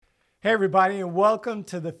Hey, everybody, and welcome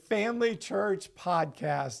to the Family Church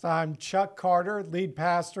Podcast. I'm Chuck Carter, lead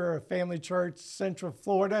pastor of Family Church Central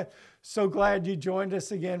Florida. So glad you joined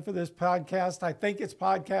us again for this podcast. I think it's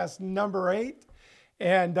podcast number 8.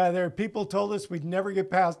 And there are people told us we'd never get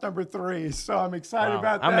past number 3. So I'm excited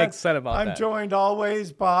about that. I'm excited about that. I'm joined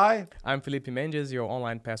always by... I'm Filipe Mendes, your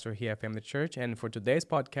online pastor here at Family Church. And for today's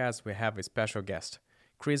podcast, we have a special guest,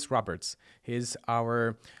 Chris Roberts. He's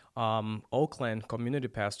our Oakland community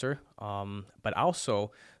pastor, but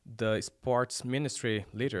also the sports ministry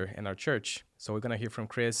leader in our church. So we're going to hear from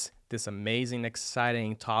Chris this amazing,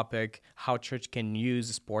 exciting topic, how church can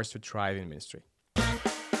use sports to thrive in ministry.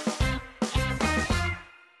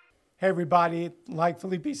 Hey, everybody. Like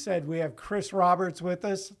Felipe said, we have Chris Roberts with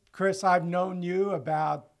us. Chris, I've known you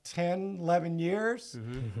about 10, 11 years.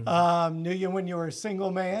 Knew you when you were a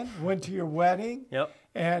single man, went to your wedding. Yep.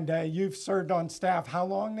 And you've served on staff how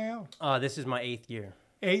long now? This is my 8th year.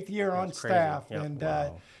 8th year on staff. Yep.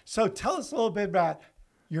 And so tell us a little bit about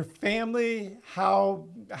your family, how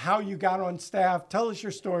you got on staff. Tell us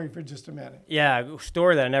your story for just a minute. Yeah, a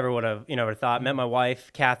story that I never would have, thought. Met my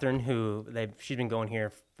wife, Catherine, who she's been going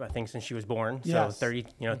here, I think, since she was born. Yes. So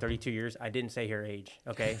 32 years. I didn't say her age,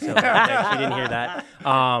 okay? So she didn't hear that.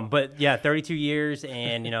 But yeah, 32 years,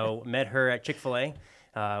 and met her at Chick-fil-A.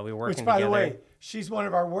 We were working Which, by together. the way, she's one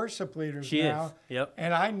of our worship leaders She now. is. Yep.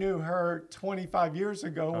 And I knew her 25 years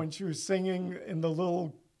ago when she was singing in the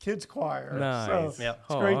little kids choir. Nice. So Yep.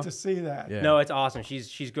 it's great to see that. Yeah. No, it's awesome.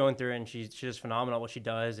 She's going through, and she's just phenomenal at what she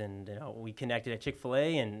does. And we connected at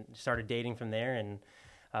Chick-fil-A and started dating from there. And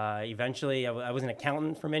eventually, I was an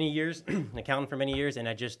accountant for many years, and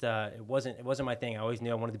I just it wasn't my thing. I always knew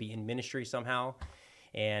I wanted to be in ministry somehow,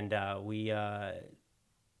 and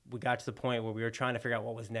we got to the point where we were trying to figure out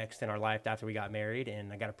what was next in our life after we got married.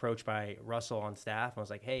 And I got approached by Russell on staff. I was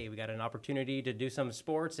like, hey, we got an opportunity to do some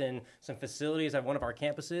sports and some facilities at one of our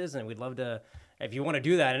campuses, and we'd love to, if you want to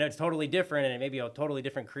do that. I know it's totally different, and it may be a totally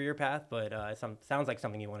different career path, but it sounds like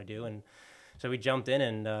something you want to do. And so we jumped in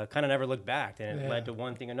and kind of never looked back. And it led to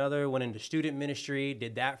one thing another, went into student ministry,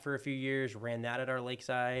 did that for a few years, ran that at our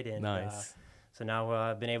Lakeside. And Nice. so now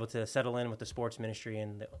I've been able to settle in with the sports ministry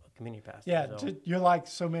and the community pastor. Yeah, so. you're like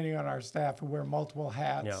so many on our staff who wear multiple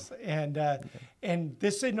hats. Yeah. And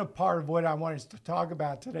this isn't a part of what I wanted to talk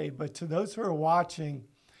about today, but to those who are watching,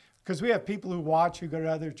 because we have people who watch who go to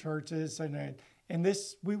other churches, and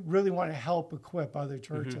this, we really want to help equip other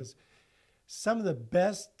churches. Mm-hmm. Some of the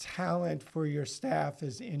best talent for your staff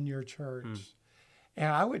is in your church. And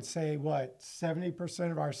I would say,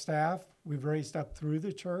 70% of our staff we've raised up through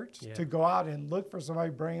the church. To go out and look for somebody,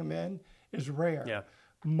 bring them in, is rare. Yeah.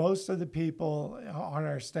 Most of the people on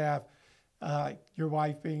our staff, your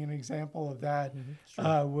wife being an example of that,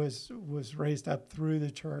 was raised up through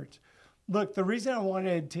the church. Look, the reason I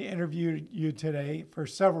wanted to interview you today, for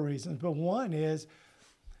several reasons, but one is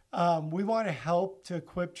we want to help to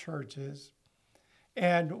equip churches.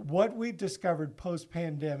 And what we've discovered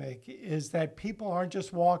post-pandemic is that people aren't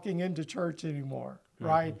just walking into church anymore,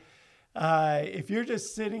 right? If you're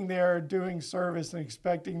just sitting there doing service and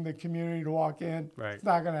expecting the community to walk in, it's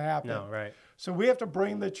not going to happen. No, right. So we have to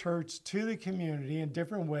bring the church to the community in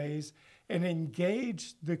different ways and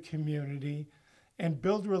engage the community and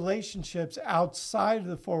build relationships outside of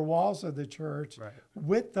the four walls of the church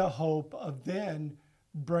with the hope of then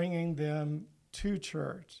bringing them to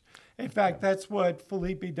church. In fact, that's what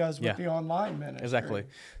Felipe does with the online ministry. Exactly.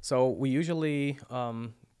 So we usually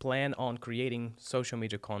plan on creating social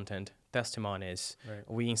media content, testimonies.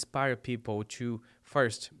 We inspire people to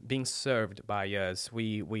first being served by us.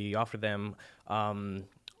 We offer them,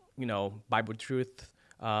 Bible truth,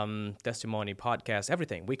 testimony, podcast,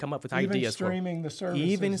 everything. We come up with ideas. Even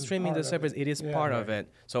streaming the service. It is part of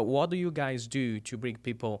it. So what do you guys do to bring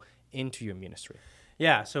people into your ministry?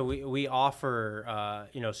 Yeah, so we offer,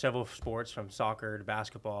 several sports from soccer to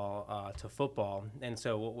basketball to football. And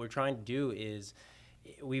so what we're trying to do is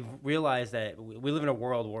we've realized that we live in a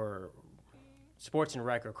world where sports and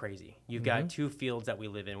rec are crazy. You've got two fields that we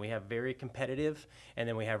live in. We have very competitive, and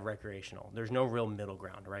then we have recreational. There's no real middle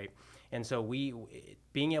ground, right? And so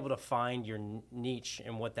being able to find your niche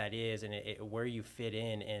and what that is and where you fit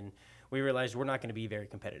in, and we realized we're not going to be very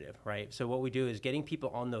competitive, right? So what we do is getting people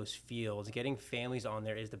on those fields, getting families on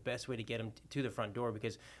there is the best way to get them to the front door,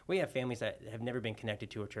 because we have families that have never been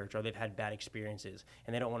connected to a church, or they've had bad experiences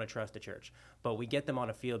and they don't want to trust the church. But we get them on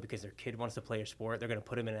a field because their kid wants to play a sport. They're going to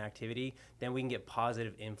put them in an activity. Then we can get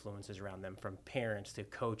positive influences around them, from parents to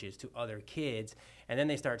coaches to other kids. And then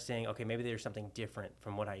they start saying, okay, maybe there's something different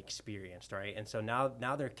from what I experienced, right? And so now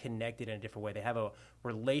they're connected in a different way. They have a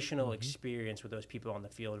relational experience with those people on the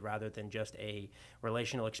field rather than just a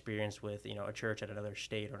relational experience with, a church at another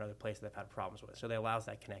state or another place that they've had problems with. So that allows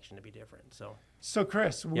that connection to be different. So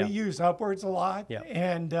Chris, we use Upwards a lot. Yeah.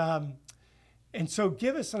 And so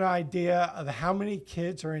give us an idea of how many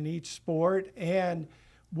kids are in each sport and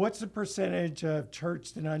what's the percentage of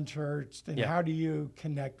churched and unchurched, and how do you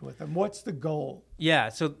connect with them? What's the goal? Yeah,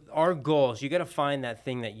 so our goal is you got to find that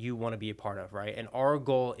thing that you want to be a part of, right? And our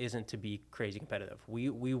goal isn't to be crazy competitive.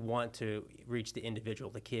 We want to reach the individual,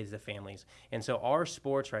 the kids, the families. And so our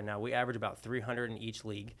sports right now, we average about 300 in each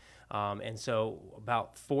league. And so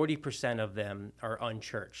about 40% of them are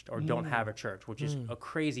unchurched or don't have a church, which is a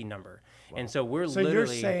crazy number. Wow. And so we're literally... So you're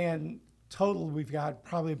saying... Total, we've got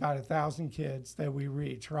probably about 1,000 kids that we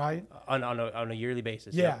reach, right? On a yearly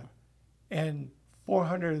basis. Yeah. And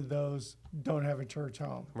 400 of those don't have a church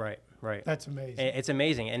home. Right. That's amazing. And it's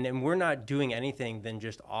amazing. And we're not doing anything than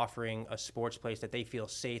just offering a sports place that they feel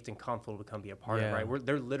safe and comfortable to come be a part of, right?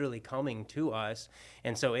 They're literally coming to us.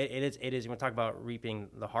 And so it is, when we talk about reaping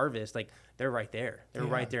the harvest, like they're right there. They're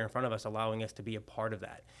right there in front of us, allowing us to be a part of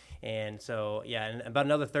that. And so, and about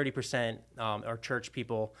another 30% are church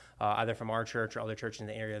people, either from our church or other churches in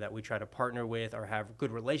the area that we try to partner with or have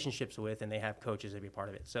good relationships with, and they have coaches that be a part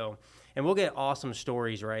of it. So, and we'll get awesome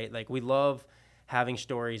stories, right? Like we love having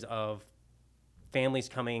stories of families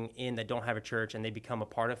coming in that don't have a church and they become a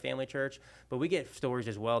part of family church. But we get stories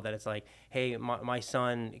as well that it's like, hey, my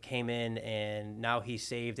son came in and now he's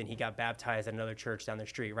saved and he got baptized at another church down the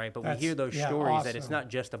street, right? But we hear those stories that it's not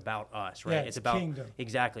just about us, right? It's about kingdom.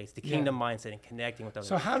 Exactly. It's the kingdom mindset and connecting with other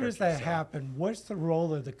So how churches, does that happen? What's the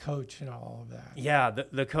role of the coach in all of that? Yeah,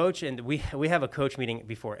 the coach, and we have a coach meeting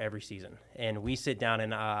before every season, and we sit down,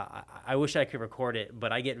 and I wish I could record it,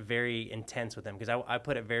 but I get very intense with them because I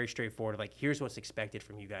put it very straightforward, like here's what's expected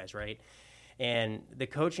from you guys, right? And the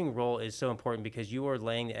coaching role is so important because you are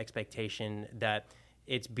laying the expectation that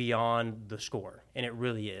it's beyond the score, and it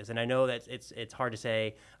really is. And I know that it's hard to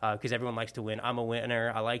say because everyone likes to win. I'm a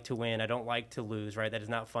winner. I like to win. I don't like to lose, right? That is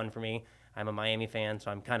not fun for me. I'm a Miami fan, so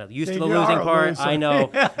I'm kind of used to the losing part. I know.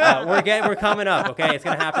 We're coming up, okay? It's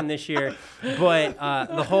going to happen this year. But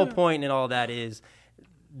the whole point in all that is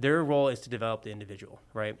their role is to develop the individual,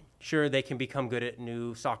 right? Sure, they can become good at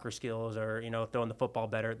new soccer skills or, throwing the football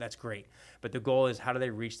better. That's great. But the goal is how do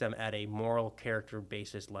they reach them at a moral character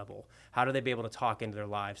basis level? How do they be able to talk into their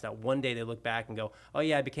lives that one day they look back and go, oh,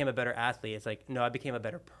 yeah, I became a better athlete. It's like, no, I became a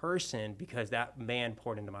better person because that man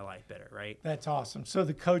poured into my life better, right? That's awesome. So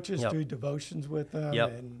the coaches do devotions with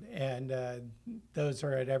them, and those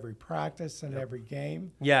are at every practice and every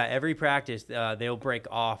game? Yeah, every practice, they'll break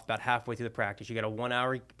off about halfway through the practice. You got a 1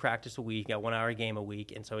 hour practice a week, you got 1 hour game a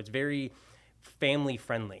week, and so it's very family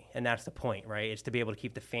friendly, and that's the point, right? It's to be able to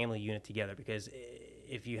keep the family unit together because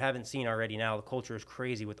if you haven't seen already now, the culture is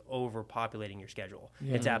crazy with overpopulating your schedule.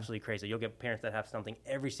 Yeah. It's absolutely crazy. You'll get parents that have something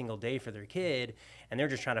every single day for their kid, and they're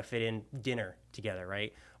just trying to fit in dinner together,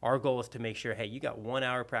 right? Our goal is to make sure, hey, you got 1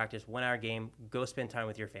 hour practice, 1 hour game, go spend time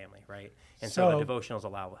with your family, right? And so the devotionals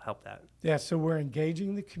help that. Yeah, so we're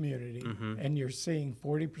engaging the community, and you're seeing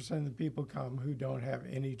 40% of the people come who don't have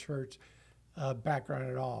any church background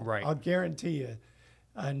at all. Right. I'll guarantee you,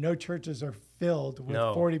 no churches are filled with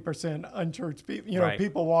 40% unchurched people.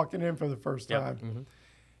 People walking in for the first time. Mm-hmm.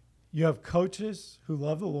 You have coaches who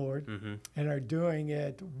love the Lord and are doing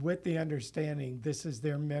it with the understanding this is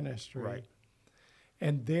their ministry. Right.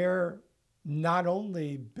 And they're not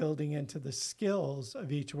only building into the skills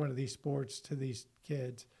of each one of these sports to these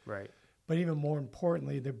kids, right, but even more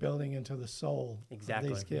importantly, they're building into the soul of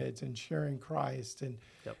these kids and sharing Christ. And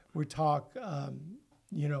we talk,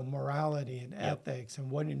 morality and ethics and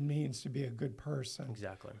what it means to be a good person.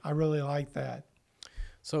 Exactly. I really like that.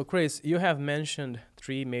 So, Chris, you have mentioned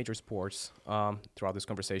 3 major sports throughout this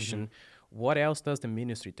conversation. What else does the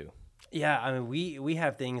ministry do? Yeah, I mean, we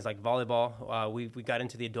have things like volleyball. We got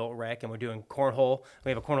into the adult rec, and we're doing cornhole.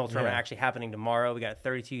 We have a cornhole tournament actually happening tomorrow. We got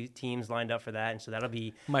 32 teams lined up for that, and so that'll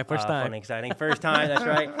be my first time. Fun and exciting. First time, that's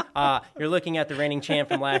right. You're looking at the reigning champ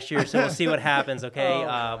from last year, so we'll see what happens, okay?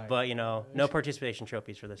 But, no participation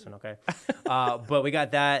trophies for this one, okay? But we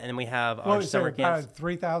got that, and then we have our summer camps.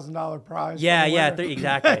 $3,000 prize? Yeah,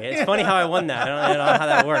 exactly. It's funny how I won that. I don't know how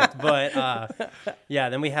that worked. But,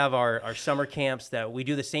 then we have our summer camps that we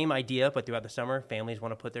do the same idea, but throughout the summer, families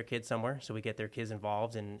want to put their kids somewhere, so we get their kids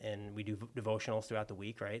involved, and we do devotionals throughout the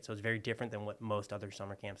week, right? So it's very different than what most other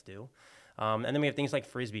summer camps do. And then we have things like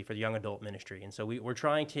Frisbee for the young adult ministry, and so we're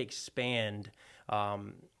trying to expand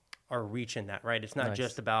are reaching that, right? It's not Nice.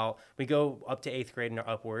 just about, we go up to 8th grade and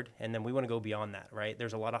upward, and then we want to go beyond that, right?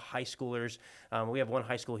 There's a lot of high schoolers. We have one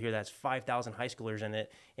high school here that's 5,000 high schoolers in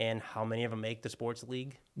it, and how many of them make the sports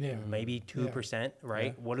league? Yeah. Maybe 2%,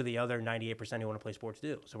 right? What do the other 98% who want to play sports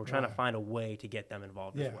do? So we're trying to find a way to get them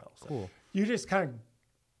involved as well. So. Cool. You just kind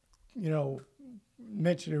of,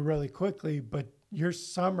 mentioned it really quickly, but your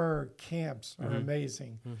summer camps are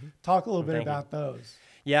amazing. Talk a little bit about those.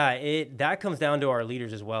 Yeah, that comes down to our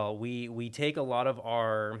leaders as well. We take a lot of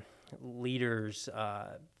our leaders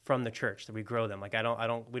from the church, that we grow them. Like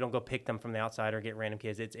we don't go pick them from the outside or get random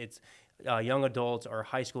kids. It's young adults or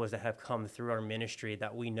high schoolers that have come through our ministry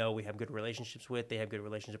that we know we have good relationships with. They have good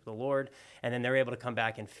relationship with the Lord, and then they're able to come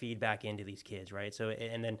back and feed back into these kids, right? So,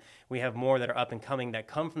 and then we have more that are up and coming that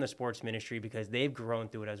come from the sports ministry because they've grown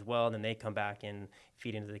through it as well. And then they come back and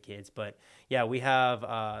feed into the kids. But yeah, we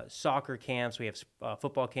have soccer camps, we have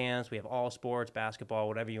football camps, we have all sports, basketball,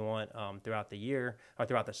 whatever you want throughout the year or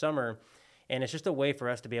throughout the summer. And it's just a way for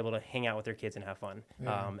us to be able to hang out with their kids and have fun.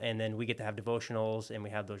 Yeah. And then we get to have devotionals, and we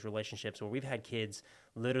have those relationships where we've had kids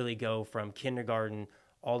literally go from kindergarten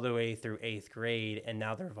all the way through 8th grade, and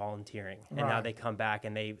now they're volunteering. And now they come back,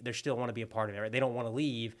 and they still want to be a part of it, right? They don't want to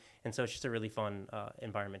leave. And so it's just a really fun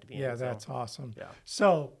environment to be in. Yeah, that's awesome. Yeah.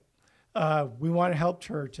 So we want to help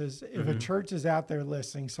churches. If a church is out there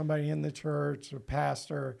listening, somebody in the church or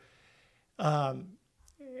pastor,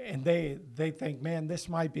 and they think, man, this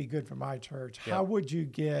might be good for my church. Yep. How would you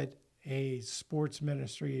get a sports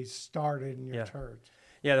ministry started in your church?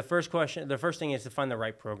 Yeah, the first thing is to find the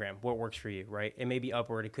right program, what works for you, right? It may be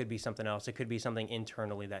upward, it could be something else, it could be something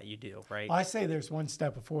internally that you do, right? I say there's one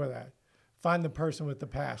step before that. Find the person with the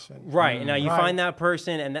passion. Right. And now you find that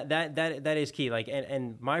person, and that is key. Like,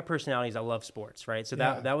 and my personality is I love sports, right? So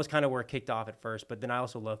that was kind of where it kicked off at first, but then I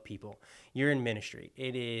also love people. You're in ministry.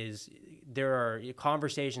 There are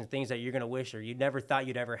conversations, things that you're going to wish or you never thought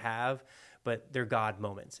you'd ever have, but they're God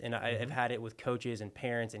moments. And I've had it with coaches and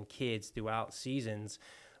parents and kids throughout seasons,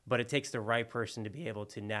 but it takes the right person to be able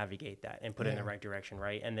to navigate that and put it in the right direction,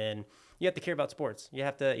 right? And then you have to care about sports. You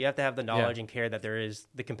have to have the knowledge and care that there is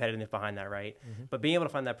the competitiveness behind that, right? But being able to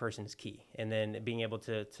find that person is key. And then being able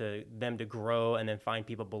to them to grow, and then find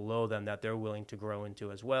people below them that they're willing to grow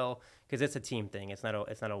into as well, because it's a team thing. It's not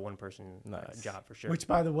a one person job for sure. Which,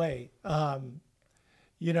 by the way, for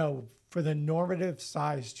the normative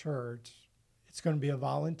size church, it's going to be a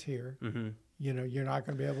volunteer. You're not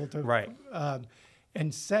going to be able to. Right.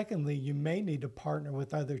 And secondly, you may need to partner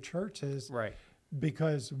with other churches. Right.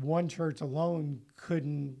 Because one church alone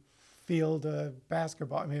couldn't field a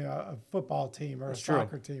football team or a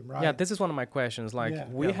soccer team, right? Yeah, this is one of my questions. Like,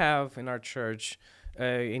 we have in our church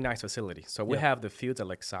a nice facility. So we have the fields at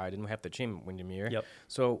Lakeside, and we have the gym in the mirror. Yep.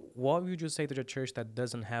 So what would you say to the church that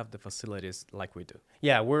doesn't have the facilities like we do?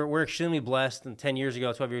 Yeah, we're extremely blessed. And 10 years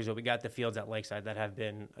ago, 12 years ago, we got the fields at Lakeside that have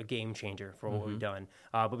been a game changer for what we've done.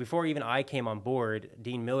 But before even I came on board,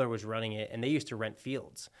 Dean Miller was running it, and they used to rent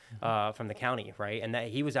fields from the county, right? And that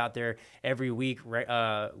he was out there every week,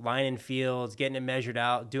 lining fields, getting it measured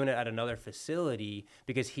out, doing it at another facility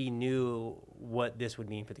because he knew what this would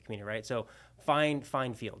mean for the community, right? So find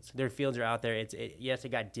fields. Their fields are out there.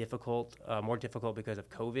 It got difficult, more difficult because of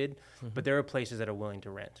COVID, but there are places that are willing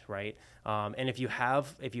to rent, right? And if you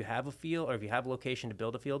have a field, or if you have a location to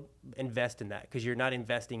build a field, invest in that, because you're not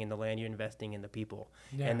investing in the land, you're investing in the people,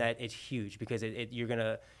 and that it's huge because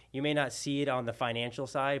you may not see it on the financial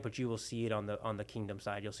side, but you will see it on the kingdom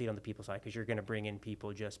side. You'll see it on the people side, because you're going to bring in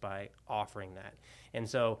people just by offering that. And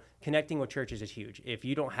so connecting with churches is huge. If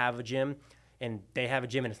you don't have a gym, and they have a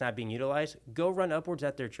gym and it's not being utilized, go run upwards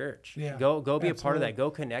at their church. Yeah, go be a part of that.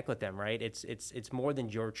 Go connect with them, right? It's more than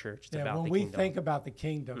your church. It's about the kingdom. When we think about the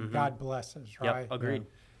kingdom, God blesses, right? Yep, agreed.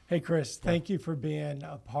 Hey, Chris, thank you for being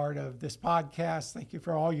a part of this podcast. Thank you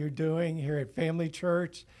for all you're doing here at Family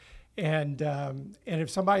Church. And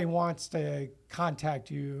if somebody wants to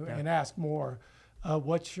contact you and ask more,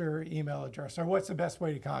 what's your email address, or what's the best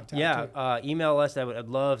way to contact you? Email us. I'd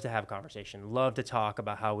love to have a conversation. Love to talk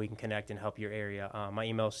about how we can connect and help your area. My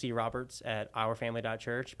email is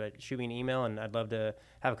croberts@ourfamily.church, but shoot me an email, and I'd love to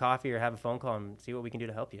have a coffee or have a phone call and see what we can do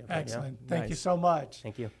to help you. Excellent. Thank you so much.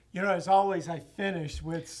 Thank you. As always, I finish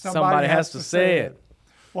with somebody has to say it.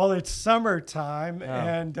 Well, it's summertime,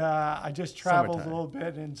 and I just traveled a little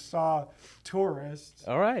bit and saw tourists.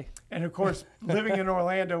 All right. And, of course, living in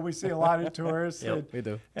Orlando, we see a lot of tourists we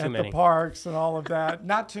do. at the parks and all of that.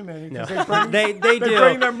 Not too many. No. They do.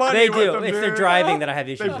 bring their money with them. It's their driving that I have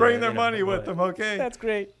issues with. They bring their money with them, okay? That's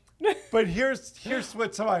great. But here's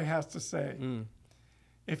what somebody has to say.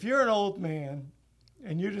 If you're an old man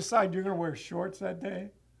and you decide you're going to wear shorts that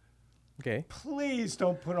day, Okay. please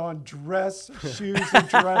don't put on dress shoes and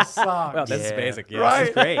dress socks. Well, that's basic. Yeah.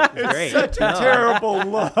 Right? That's great. That's It's great. such a terrible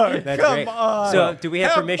look. That's Come great. on. So, do we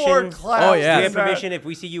have More permission? class Oh, yeah. Do we have than that. permission if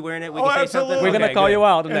we see you wearing it? We Oh, can say absolutely. something. We're gonna Okay, call good. you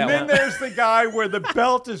out on And that then one. there's the guy where the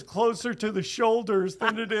belt is closer to the shoulders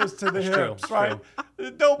than it is to the true, hips, it's right?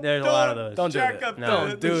 Don't There's a lot of those. Don't do jack that. up No.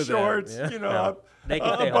 the Don't do that, shorts, yeah. you know, No. up They can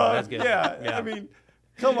stay home. above. That's good. Yeah, Yeah. I mean,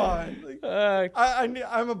 come on. Like,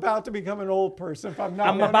 I'm about to become an old person if I'm not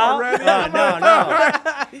I'm one about? already. No.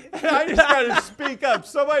 I just got to speak up.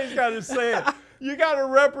 Somebody's got to say it. You got to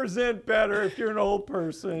represent better if you're an old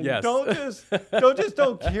person. Yes.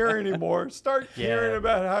 Don't care anymore. Start caring Yeah.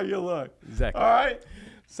 about how you look. Exactly. All right.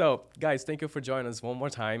 So, guys, thank you for joining us one more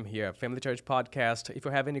time here at Family Church Podcast. If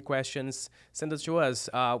you have any questions, send it to us.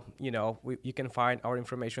 You can find our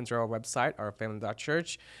information through our website, our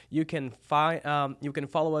family.church. You can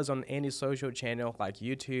follow us on any social channel like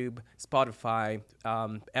YouTube, Spotify,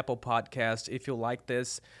 Apple Podcast. If you like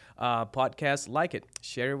this podcast, like it,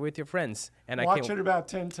 share it with your friends, and Watch it about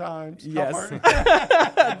 10 times. Yes.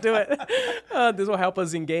 How do it. This will help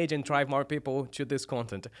us engage and drive more people to this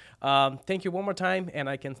content. Thank you one more time, and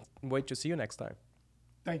I can't wait to see you next time.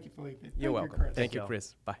 Thank you, Felipe. You're Thank welcome. Chris. Thank you, y'all.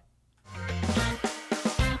 Chris. Bye.